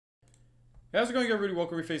How's it going, everybody?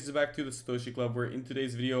 Welcome your faces back to the Satoshi Club, where in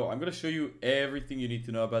today's video I'm going to show you everything you need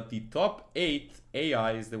to know about the top 8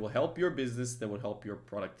 AIs that will help your business, that will help your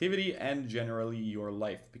productivity and generally your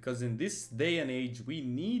life. Because in this day and age, we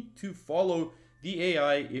need to follow the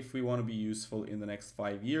AI if we want to be useful in the next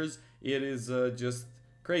 5 years. It is just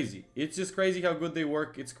crazy. It's just crazy how good they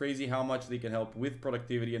work. It's crazy how much they can help with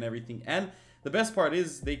productivity and everything. And the best part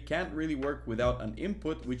is they can't really work without an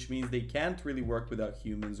input, which means they can't really work without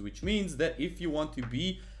humans, which means that if you want to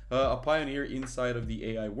be a pioneer inside of the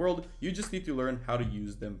AI world, you just need to learn how to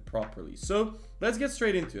use them properly. So let's get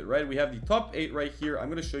straight into it, right? We have the top 8 right here.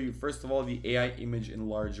 I'm going to show you, first of all, the AI image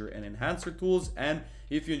enlarger and enhancer tools. And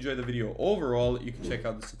if you enjoyed the video overall, you can check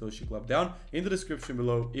out the Satoshi Club down in the description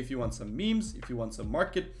below if you want some memes, if you want some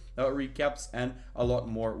market recaps, and a lot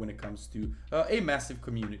more when it comes to a massive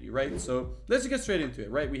community, right? So let's get straight into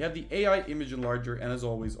it, right? We have the AI image enlarger, and as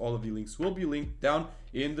always, all of the links will be linked down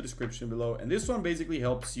in the description below. And this one basically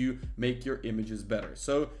helps you make your images better.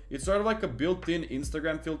 So it's sort of like a built-in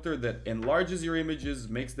Instagram filter that enlarges your images,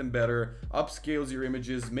 makes them better, upscales your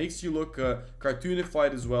images, makes you look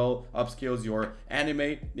cartoonified as well, upscales your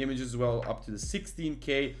anime images as well up to the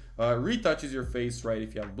 16K, retouches your face, right?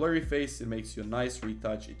 If you have a blurry face, it makes you a nice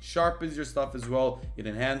retouch. It sharpens your stuff as well. It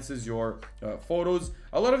enhances your photos.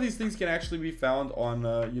 A lot of these things can actually be found on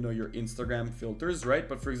your Instagram filters, right?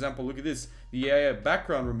 But for example, look at this. The AI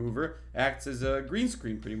background remover acts as a green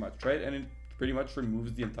screen pretty much, right? And it pretty much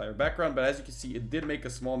removes the entire background. But as you can see, it did make a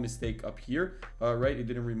small mistake up here, right? It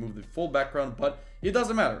didn't remove the full background, but it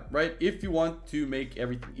doesn't matter, right? If you want to make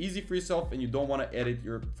everything easy for yourself and you don't want to edit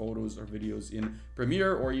your photos or videos in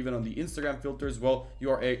Premiere or even on the Instagram filters, well,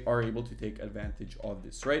 you are able to take advantage of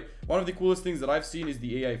this, right? One of the coolest things that I've seen is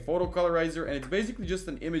the AI photo colorizer, and it's basically just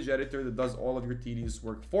an image editor that does all of your tedious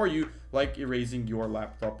work for you, like erasing your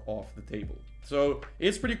laptop off the table. So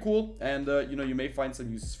it's pretty cool, and you may find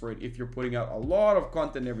some uses for it if you're putting out a lot of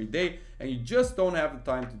content every day and you just don't have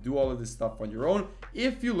the time to do all of this stuff on your own.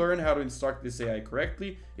 If you learn how to instruct this AI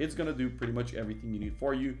correctly, it's gonna do pretty much everything you need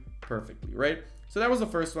for you perfectly, right? So that was the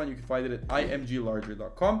first one. You can find it at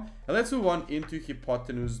imglarger.com, and let's move on into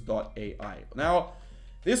hypotenuse.ai. Now,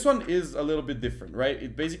 this one is a little bit different, right?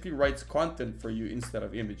 It basically writes content for you instead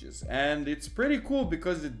of images. And it's pretty cool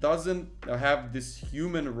because it doesn't have this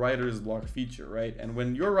human writer's block feature, right? And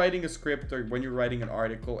when you're writing a script or when you're writing an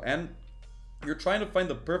article and you're trying to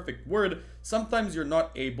find the perfect word, sometimes you're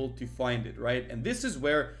not able to find it, right? And this is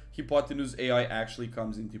where Hypotenuse AI actually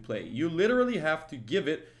comes into play. You literally have to give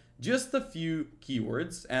it just a few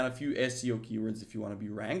keywords and a few SEO keywords if you want to be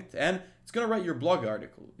ranked, and it's going to write your blog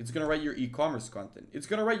article, it's going to write your e-commerce content, it's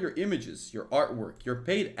going to write your images, your artwork, your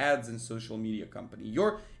paid ads in social media company,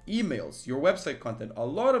 your emails, your website content, a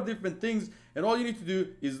lot of different things. And all you need to do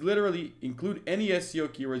is literally include any SEO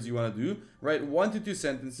keywords you want to do, write 1 to 2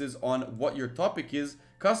 sentences on what your topic is,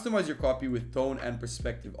 customize your copy with tone and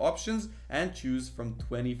perspective options, and choose from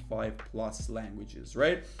 25 plus languages,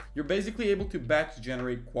 right? You're basically able to batch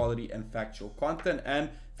generate quality and factual content. And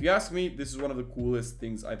if you ask me, this is one of the coolest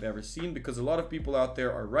things I've ever seen, because a lot of people out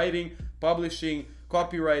there are writing, publishing,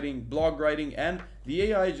 copywriting, blog writing, and the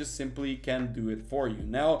AI just simply can do it for you.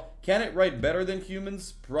 Now, can it write better than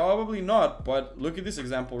humans? Probably not, but look at this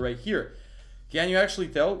example right here. Can you actually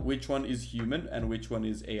tell which one is human and which one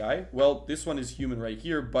is AI? Well, this one is human right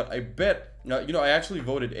here, but I bet, I actually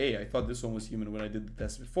voted A. I thought this one was human when I did the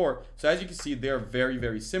test before. So as you can see, they're very,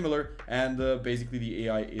 very similar, and basically the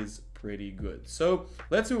AI is pretty good. So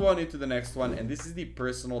let's move on into the next one, and this is the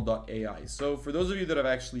personal.ai. So for those of you that have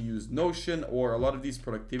actually used Notion or a lot of these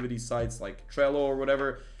productivity sites like Trello or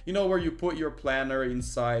whatever, where you put your planner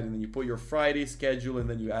inside and then you put your Friday schedule and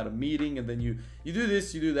then you add a meeting and then you do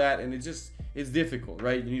this, you do that, and it's difficult,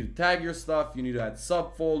 right? You need to tag your stuff, you need to add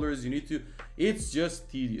subfolders, it's just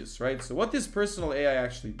tedious, right? So what this personal AI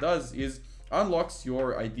actually does is unlocks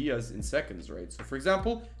your ideas in seconds, right? So for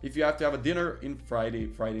example, if you have to have a dinner in Friday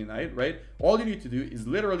night, right? All you need to do is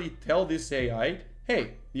literally tell this AI,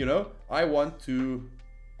 hey, I want to,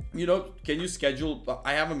 can you schedule,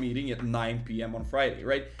 I have a meeting at 9 p.m. on Friday,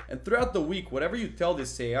 right? And throughout the week, whatever you tell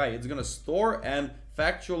this AI, it's going to store and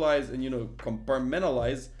factualize and,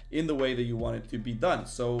 compartmentalize in the way that you want it to be done.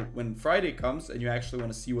 So when Friday comes and you actually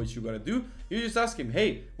want to see what you got to do, you just ask him,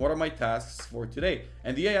 hey, what are my tasks for today?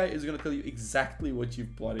 And the AI is going to tell you exactly what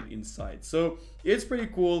you've plotted inside. So it's pretty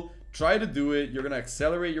cool. try to do it. You're gonna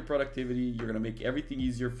accelerate your productivity. You're gonna make everything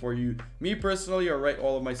easier for you. Me personally, I write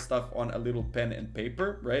all of my stuff on a little pen and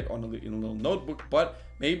paper, right, in a little notebook. But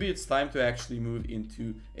maybe it's time to actually move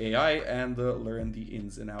into AI and learn the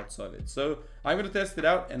ins and outs of it. So I'm gonna test it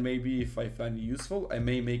out, and maybe if I find it useful, I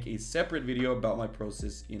may make a separate video about my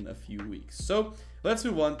process in a few weeks. So let's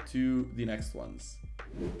move on to the next ones.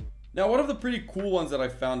 Now, one of the pretty cool ones that I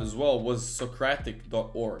found as well was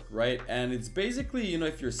Socratic.org, right? And it's basically, you know,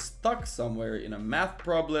 if you're stuck somewhere in a math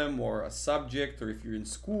problem or a subject, or if you're in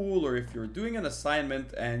school, or if you're doing an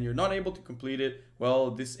assignment and you're not able to complete it,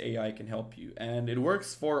 well, this AI can help you. And it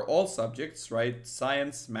works for all subjects, right?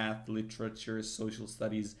 Science, math, literature, social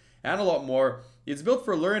studies, and a lot more. It's built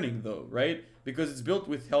for learning though, right? Because it's built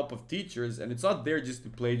with help of teachers, and it's not there just to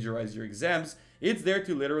plagiarize your exams. It's there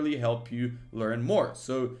to literally help you learn more.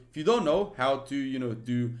 So if you don't know how to, you know,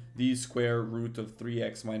 do the square root of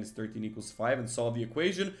 3x minus 13 equals 5 and solve the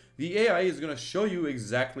equation, the AI is going to show you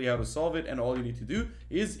exactly how to solve it, and all you need to do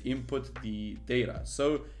is input the data.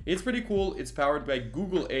 So it's pretty cool. It's powered by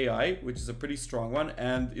Google AI, which is a pretty strong one,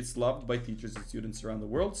 and it's loved by teachers and students around the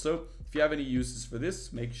world. So if you have any uses for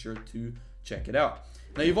this, make sure to check it out.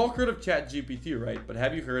 Now, you've all heard of ChatGPT, right? But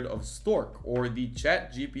have you heard of Stork, or the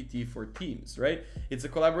ChatGPT for Teams, right? It's a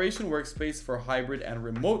collaboration workspace for hybrid and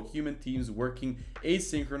remote human teams working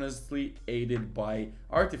asynchronously, aided by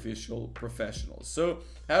artificial professionals. So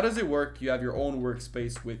how does it work? You have your own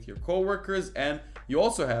workspace with your coworkers, and you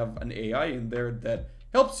also have an AI in there that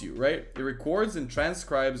helps you, right? It records and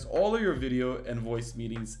transcribes all of your video and voice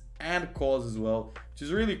meetings and calls as well, which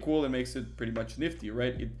is really cool and makes it pretty much nifty,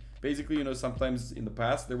 right? It basically, you know, sometimes in the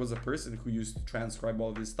past there was a person who used to transcribe all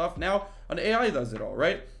of this stuff. Now an AI does it all,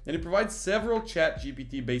 right? And it provides several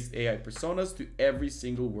ChatGPT based AI personas to every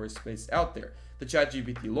single workspace out there. The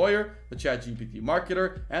ChatGPT lawyer, the ChatGPT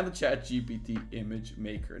marketer, and the ChatGPT image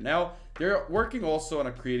maker. Now they're working also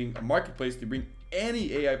on creating a marketplace to bring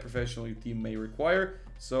any AI professional your team may require.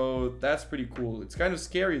 So that's pretty cool. It's kind of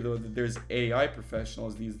scary though that there's AI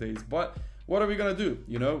professionals these days, but what are we gonna do?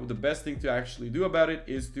 You know, the best thing to actually do about it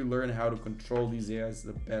is to learn how to control these AIs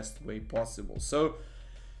the best way possible. So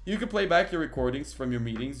you can play back your recordings from your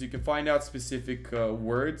meetings. You can find out specific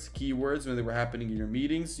words, keywords when they were happening in your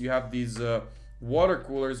meetings. You have these water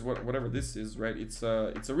coolers, whatever this is, right? It's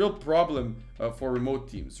a real problem for remote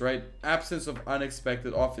teams, right? Absence of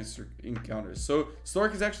unexpected office encounters. So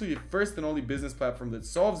Stork is actually the first and only business platform that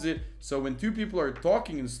solves it. So when two people are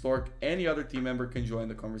talking in Stork, any other team member can join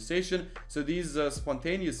the conversation. So these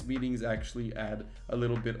spontaneous meetings actually add a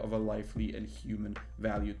little bit of a lively and human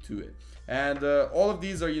value to it. And all of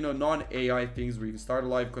these are, you know, non-AI things where you can start a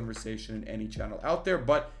live conversation in any channel out there.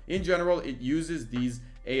 But in general, it uses these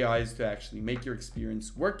AIs to actually make your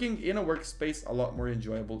experience working in a workspace a lot more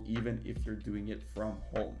enjoyable, even if you're doing it from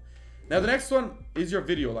home. Now, the next one is your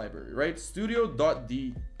video library, right?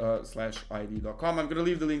 studio.d/id.com. I'm going to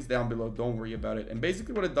leave the links down below. Don't worry about it. And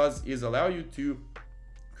basically what it does is allow you to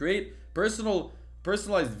create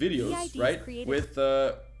personalized videos, right? With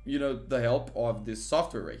you know, the help of this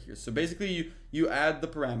software right here. So basically you add the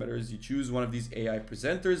parameters, you choose one of these AI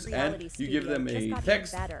presenters, and you give them a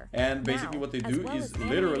text, and basically what they do is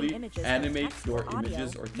literally animate your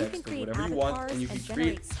images or text or whatever you want, and you can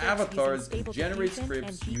create avatars and generate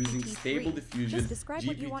scripts using Stable Diffusion,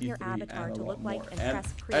 GPT-3, and a lot more. And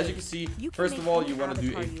as you can see, first of all, you want to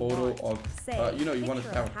do a photo of, you know, you want to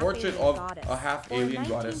have a portrait of a half alien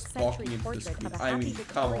goddess talking into the screen. I mean,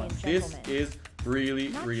 come on, this is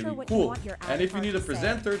really cool. And if you need a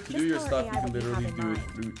presenter to do your stuff, you can literally do it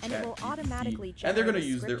through ChatGPT, and they're going to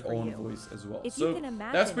use their own voice as well. So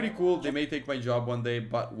that's pretty cool. They may take my job one day,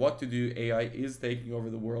 but what to do? AI is taking over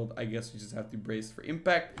the world. I guess we just have to brace for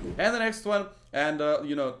impact. And the next one, and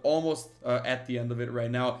you know, almost at the end of it right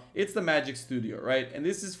now, it's the Magic Studio, right? And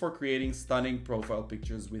this is for creating stunning profile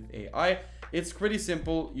pictures with AI. It's pretty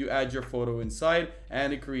simple. You add your photo inside,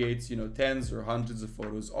 and it creates, you know, tens or hundreds of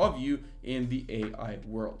photos of you in the AI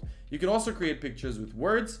world. You can also create pictures with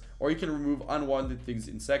words, or you can remove unwanted things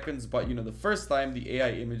in seconds. But you know, the first time the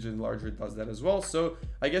AI image enlarger does that as well. So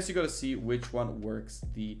I guess you got to see which one works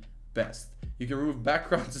the best. You can remove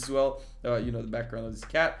backgrounds as well, you know, the background of this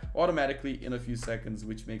cat automatically in a few seconds,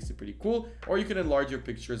 which makes it pretty cool. Or you can enlarge your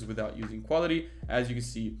pictures without using quality. As you can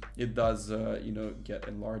see, it does you know, get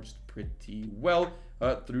enlarged pretty well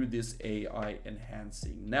through this AI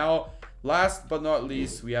enhancing. Now, last but not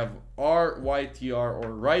least, we have RYTR,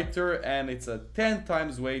 or Writer, and it's a 10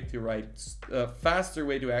 times way to write, faster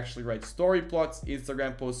way to actually write story plots,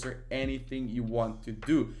 Instagram posts, or anything you want to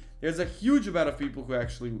do. There's a huge amount of people who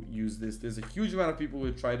actually use this. There's a huge amount of people who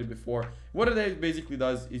have tried it before. What it basically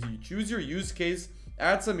does is you choose your use case,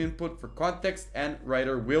 add some input for context, and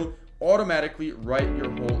writer will automatically write your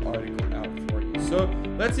whole article out for you. So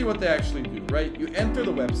let's see what they actually do, right? You enter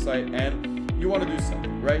the website and you want to do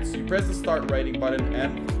something, right? So you press the start writing button,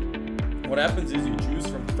 and what happens is you choose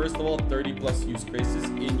from, first of all, 30 plus use cases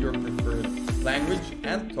in your preferred language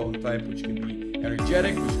and tone type, which can be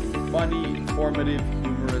energetic, which can be funny, informative,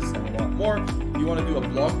 humorous, and a lot more. You want to do a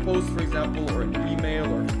blog post, for example, or an email,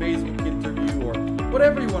 or a Facebook interview, or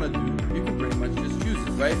whatever you want to do, you can pretty much just choose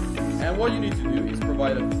it, right? And what you need to do is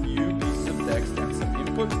provide a few pieces of text and some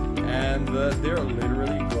input, and they're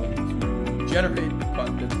literally going to generate the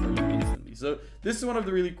content for you instantly. So this is one of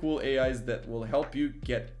the really cool AIs that will help you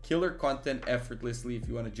get killer content effortlessly if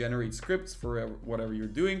you want to generate scripts for whatever you're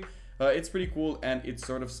doing. It's pretty cool, and it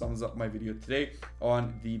sort of sums up my video today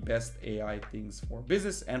on the best AI things for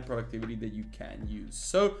business and productivity that you can use.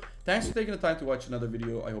 So thanks for taking the time to watch another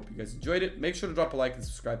video. I hope you guys enjoyed it. Make sure to drop a like and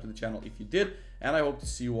subscribe to the channel if you did, and I hope to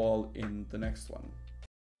see you all in the next one.